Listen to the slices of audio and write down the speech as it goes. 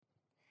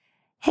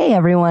Hey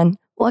everyone,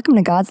 welcome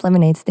to God's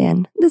Lemonade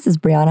Stand. This is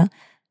Brianna,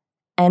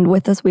 and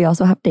with us we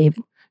also have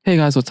David. Hey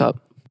guys, what's up?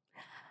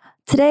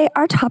 Today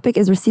our topic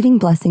is receiving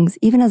blessings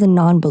even as a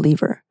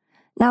non-believer.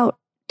 Now,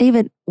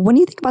 David, when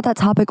you think about that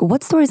topic,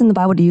 what stories in the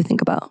Bible do you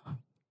think about?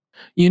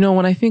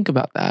 When I think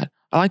about that,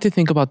 I like to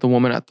think about the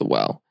woman at the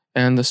well.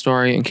 And the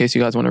story, in case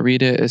you guys want to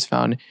read it, is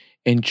found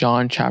in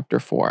John chapter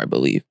 4, I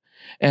believe.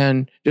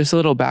 And just a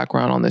little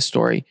background on this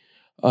story.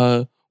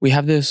 We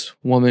have this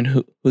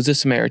woman who's a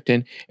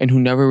Samaritan and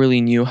who never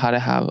really knew how to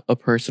have a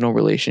personal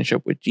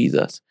relationship with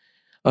Jesus.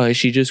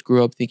 She just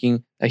grew up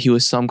thinking that he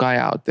was some guy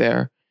out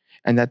there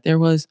and that there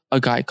was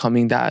a guy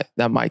coming that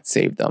might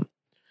save them.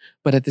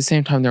 But at the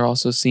same time, they're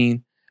also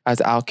seen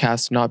as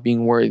outcasts, not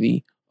being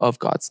worthy of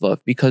God's love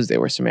because they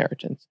were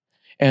Samaritans.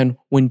 And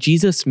when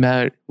Jesus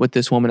met with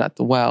this woman at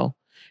the well,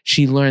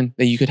 she learned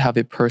that you could have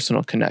a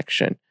personal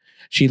connection.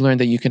 She learned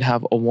that you can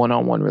have a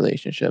one-on-one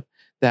relationship,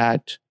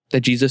 that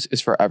Jesus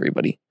is for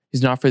everybody.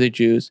 He's not for the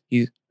Jews,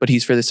 but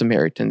he's for the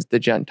Samaritans, the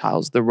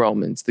Gentiles, the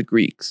Romans, the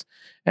Greeks,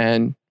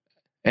 and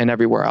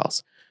everywhere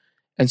else.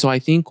 And so I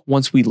think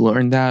once we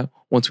learn that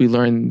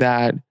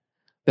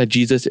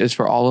Jesus is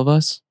for all of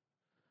us,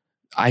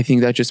 I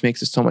think that just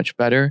makes it so much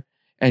better.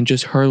 And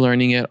just her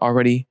learning it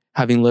already,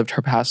 having lived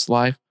her past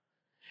life,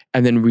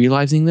 and then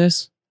realizing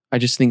this, I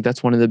just think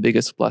that's one of the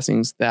biggest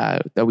blessings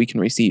that we can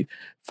receive.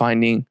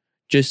 Finding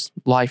just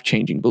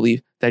life-changing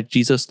belief that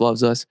Jesus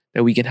loves us,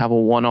 that we can have a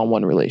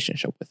one-on-one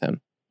relationship with him.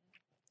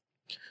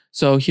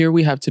 So here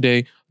we have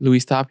today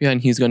Luis Tapia,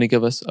 and he's going to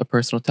give us a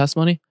personal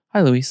testimony.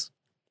 Hi, Luis.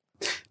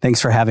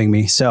 Thanks for having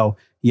me. So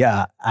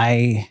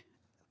I'm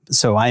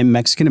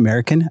Mexican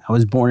American. I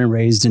was born and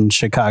raised in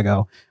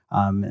Chicago.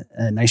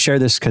 And I share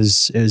this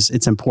because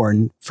it's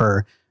important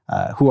for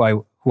who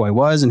I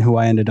was and who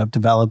I ended up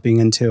developing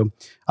into.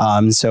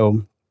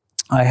 So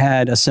I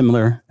had a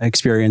similar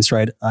experience,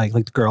 right? Like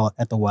the girl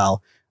at the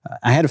well.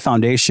 I had a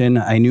foundation.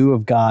 I knew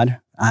of God,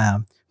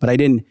 but I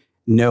didn't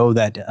know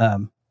that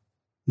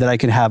I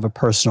could have a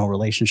personal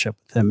relationship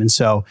with him. And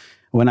so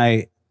when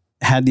I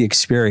had the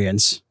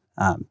experience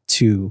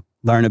to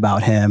learn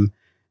about him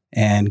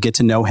and get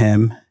to know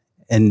him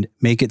and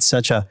make it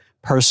such a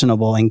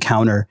personable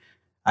encounter,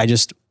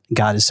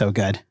 God is so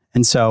good.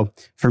 And so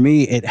for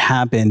me, it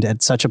happened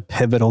at such a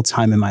pivotal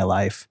time in my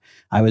life.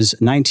 I was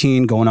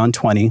 19 going on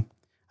 20.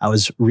 I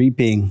was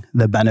reaping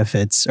the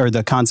benefits, or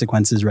the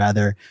consequences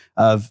rather,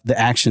 of the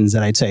actions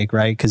that I take,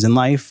 right? Because in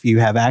life, you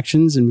have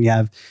actions and we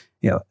have,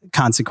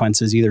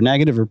 consequences, either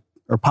negative or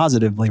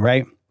positively,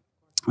 right?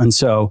 And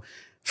so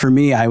for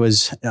me, I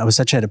was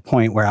such at a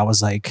point where I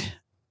was like,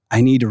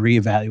 I need to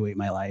reevaluate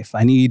my life.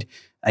 I need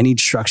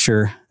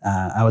structure.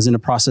 I was in a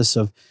process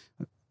of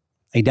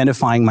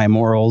identifying my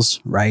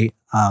morals, right?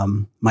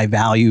 My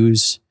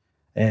values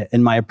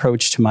and my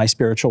approach to my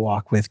spiritual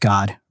walk with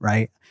God,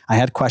 right? I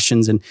had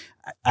questions, and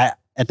at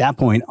that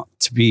point,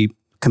 to be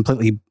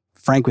completely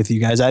frank with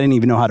you guys, I didn't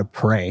even know how to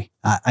pray.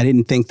 I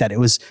didn't think that it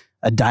was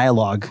a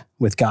dialogue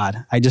with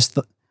God. I just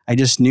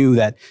knew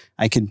that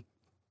I could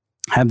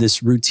have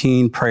this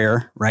routine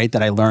prayer, right?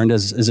 That I learned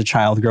as a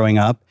child growing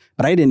up,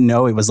 but I didn't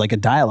know it was like a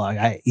dialogue.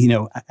 I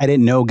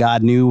didn't know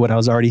God knew what I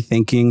was already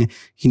thinking.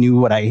 He knew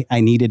what I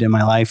needed in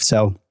my life.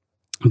 So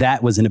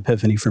that was an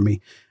epiphany for me.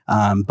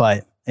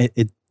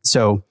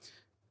 So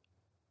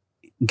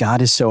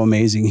God is so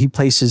amazing. He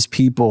places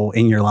people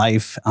in your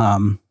life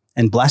and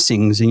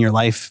blessings in your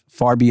life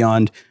far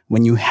beyond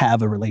when you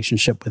have a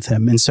relationship with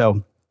him. And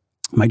so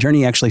my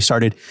journey actually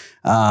started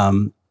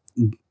in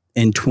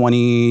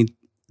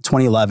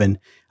 2011.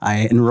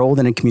 I enrolled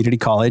in a community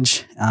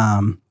college,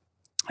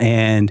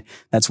 and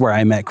that's where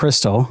I met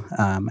Crystal.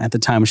 At the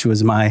time, she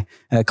was my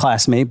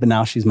classmate, but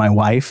now she's my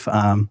wife.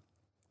 At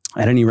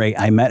any rate,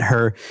 I met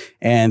her,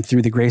 and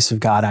through the grace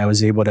of God, I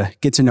was able to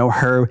get to know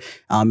her.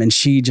 And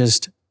she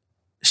just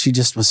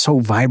was so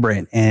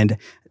vibrant, and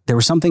there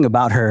was something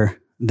about her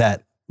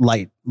that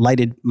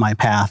lighted my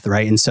path,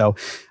 right? And so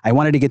I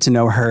wanted to get to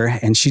know her,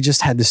 and she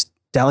just had this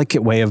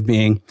delicate way of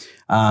being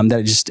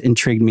that just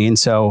intrigued me. And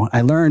so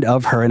I learned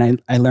of her,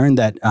 and I learned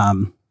that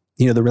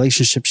the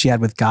relationship she had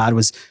with God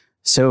was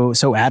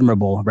so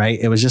admirable, right?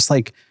 It was just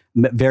like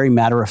very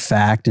matter of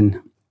fact,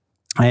 and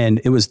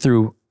it was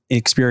through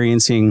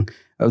experiencing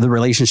the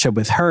relationship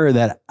with her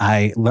that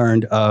I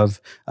learned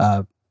of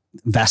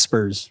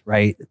Vespers,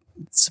 right?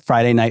 It's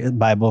Friday night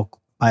Bible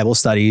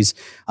studies,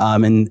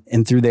 and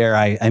through there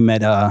I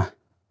met a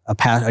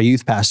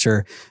youth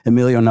pastor,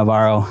 Emilio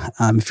Navarro.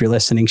 If you're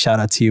listening, shout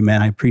out to you,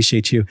 man. I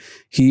appreciate you.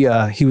 He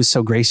was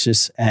so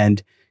gracious,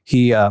 and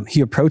he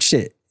approached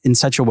it in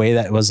such a way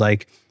that it was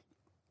like,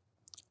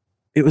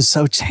 it was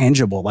so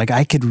tangible. Like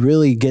I could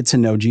really get to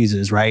know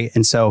Jesus, right?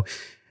 And so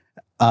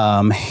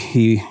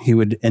he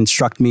would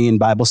instruct me in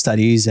Bible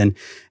studies, and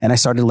I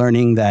started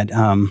learning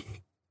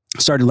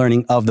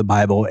of the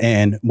Bible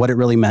and what it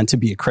really meant to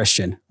be a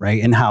Christian,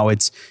 right? And how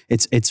it's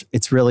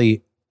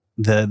really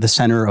the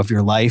center of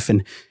your life,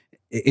 and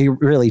it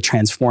really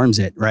transforms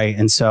it, right?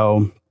 And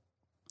so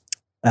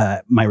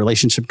my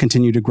relationship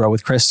continued to grow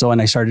with Crystal,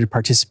 and I started to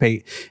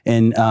participate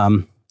in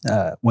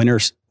winter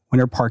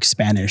Winter Park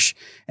Spanish.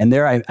 And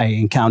there I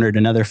encountered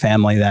another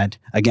family that,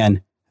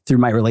 again, through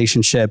my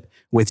relationship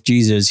with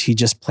Jesus, he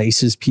just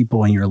places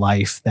people in your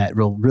life that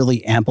will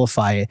really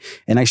amplify it.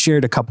 And I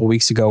shared a couple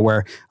weeks ago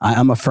where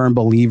I'm a firm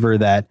believer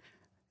that,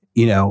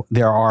 you know,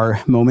 there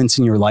are moments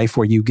in your life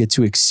where you get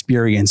to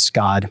experience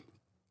God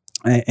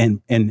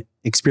and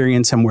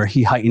experience him where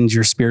he heightens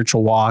your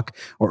spiritual walk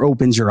or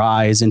opens your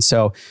eyes. And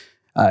so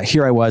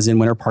here I was in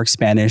Winter Park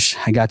Spanish.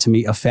 I got to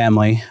meet a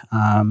family,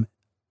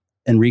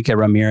 Enrique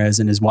Ramirez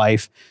and his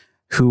wife,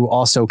 who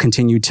also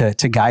continued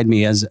to guide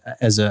me as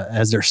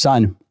their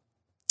son.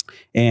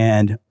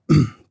 And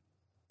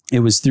it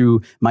was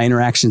through my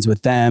interactions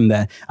with them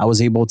that I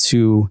was able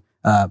to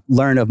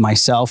learn of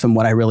myself and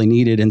what I really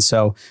needed. And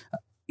so,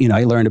 you know,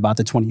 I learned about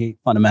the 28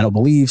 fundamental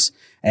beliefs,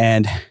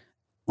 and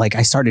like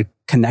I started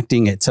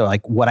connecting it to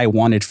like what I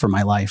wanted for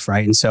my life,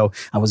 right? And so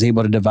I was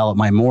able to develop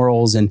my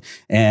morals and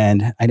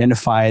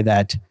identify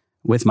that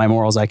with my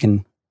morals I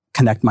can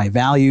connect my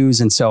values.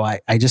 And so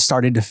I just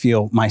started to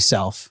feel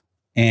myself,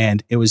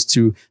 and it was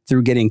through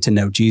getting to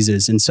know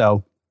Jesus. And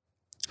so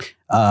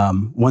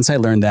once I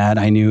learned that,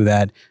 I knew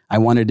that I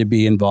wanted to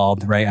be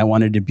involved, right? I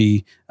wanted to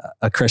be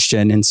a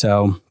Christian. And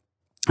so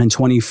in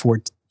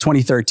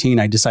 2013,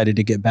 I decided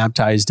to get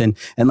baptized. And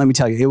let me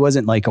tell you, it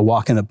wasn't like a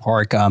walk in the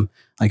park.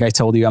 Like I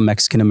told you, I'm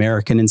Mexican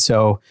American. And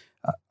so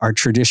our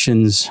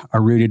traditions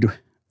are rooted,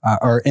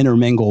 are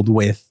intermingled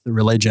with the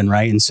religion,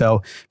 right? And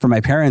so for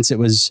my parents, it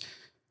was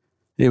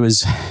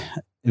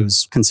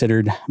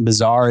considered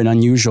bizarre and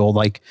unusual,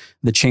 like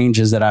the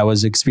changes that I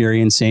was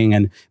experiencing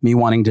and me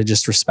wanting to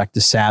just respect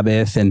the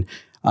Sabbath and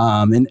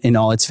in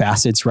all its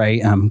facets,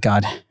 right?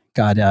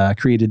 God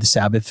created the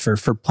Sabbath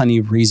for plenty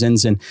of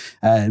reasons, and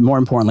more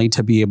importantly,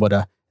 to be able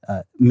to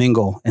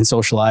mingle and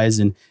socialize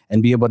and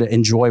be able to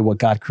enjoy what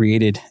God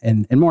created,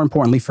 and more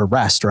importantly, for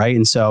rest, right?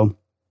 And so,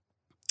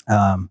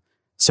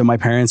 so my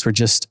parents were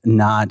just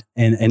not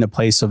in a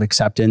place of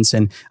acceptance,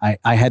 and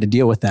I had to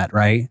deal with that,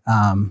 right?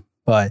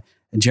 But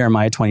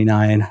Jeremiah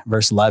 29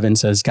 verse 11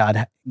 says,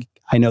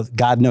 I know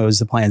God knows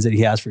the plans that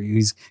he has for you.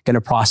 He's going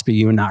to prosper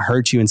you and not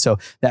hurt you. And so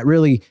that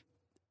really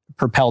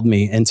propelled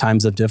me in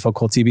times of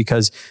difficulty,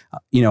 because,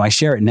 you know, I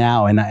share it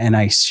now and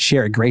I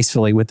share it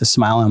gracefully with a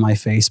smile on my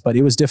face, but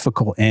it was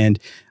difficult. And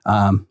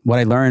what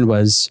I learned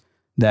was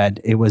that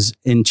it was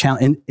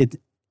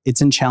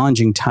it's in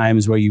challenging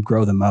times where you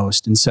grow the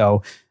most. And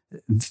so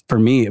for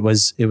me, it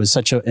was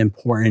such an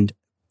important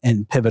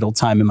and pivotal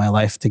time in my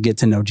life to get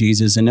to know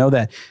Jesus and know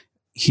that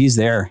he's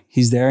there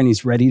and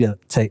he's ready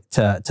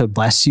to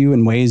bless you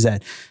in ways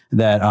that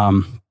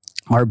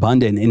are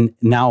abundant. And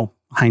now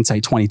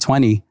hindsight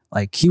 2020,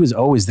 like he was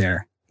always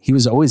there. He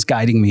was always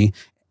guiding me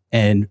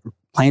and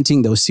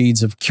planting those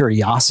seeds of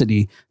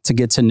curiosity to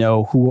get to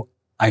know who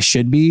I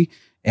should be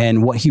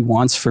and what he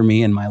wants for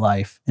me in my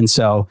life. And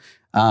so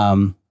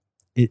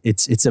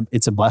it's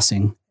a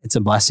blessing. It's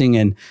a blessing.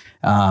 And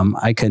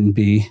I couldn't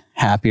be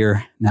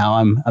happier. Now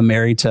I'm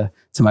married to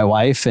my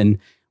wife, and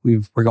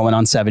we're going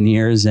on 7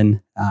 years, and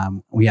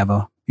we have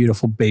a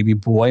beautiful baby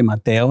boy,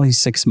 Mateo. He's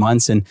 6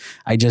 months. And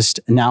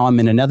now I'm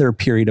in another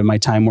period of my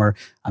time where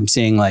I'm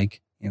seeing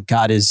like, you know,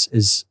 God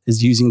is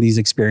using these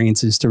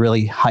experiences to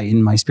really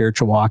heighten my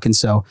spiritual walk. And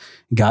so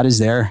God is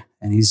there,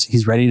 and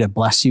he's ready to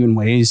bless you in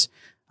ways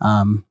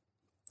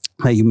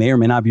that you may or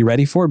may not be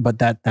ready for, but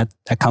that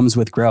comes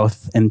with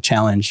growth and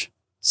challenge.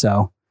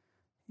 So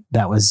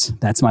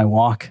that's my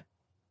walk.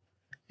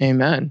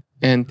 Amen.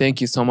 And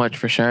thank you so much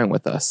for sharing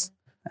with us.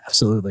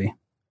 Absolutely.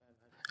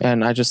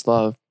 And I just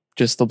love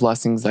just the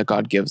blessings that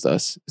God gives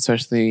us,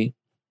 especially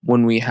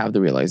when we have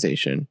the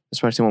realization,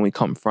 especially when we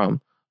come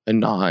from a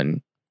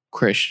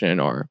non-Christian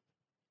or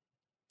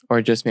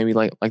just maybe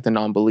like the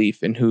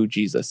non-belief in who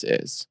Jesus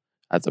is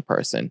as a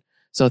person.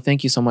 So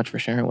thank you so much for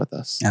sharing with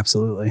us.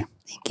 Absolutely.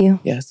 Thank you.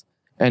 Yes.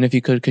 And if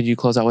you could you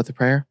close out with a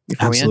prayer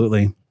before Absolutely.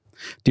 we end?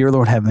 Dear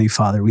Lord, Heavenly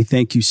Father, we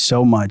thank you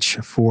so much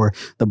for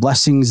the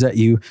blessings that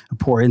you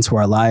pour into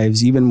our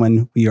lives, even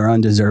when we are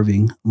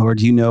undeserving.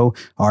 Lord, you know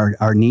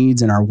our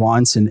needs and our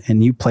wants,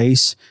 and you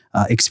place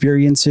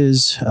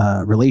experiences,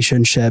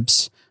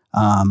 relationships,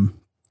 and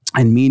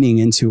meaning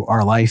into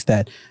our life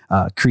that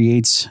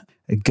creates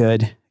a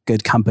good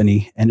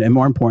company, and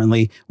more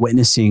importantly,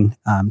 witnessing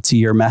to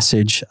your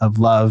message of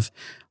love.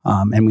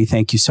 And we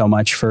thank you so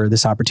much for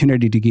this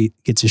opportunity to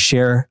get to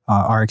share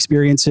our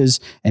experiences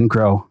and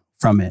grow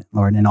from it,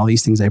 Lord. And all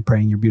these things I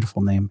pray in your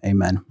beautiful name.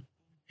 Amen.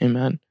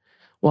 Amen.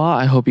 Well,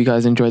 I hope you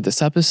guys enjoyed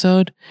this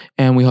episode,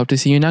 and we hope to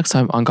see you next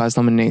time on God's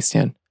Lemonade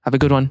Stand. Have a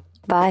good one.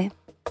 Bye.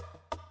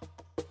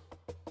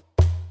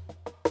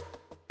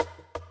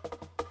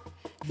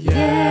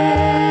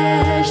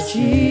 Yes,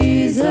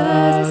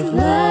 Jesus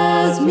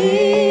loves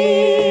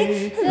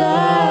me.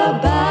 The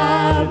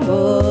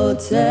Bible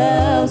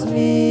tells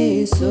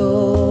me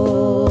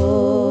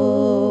so.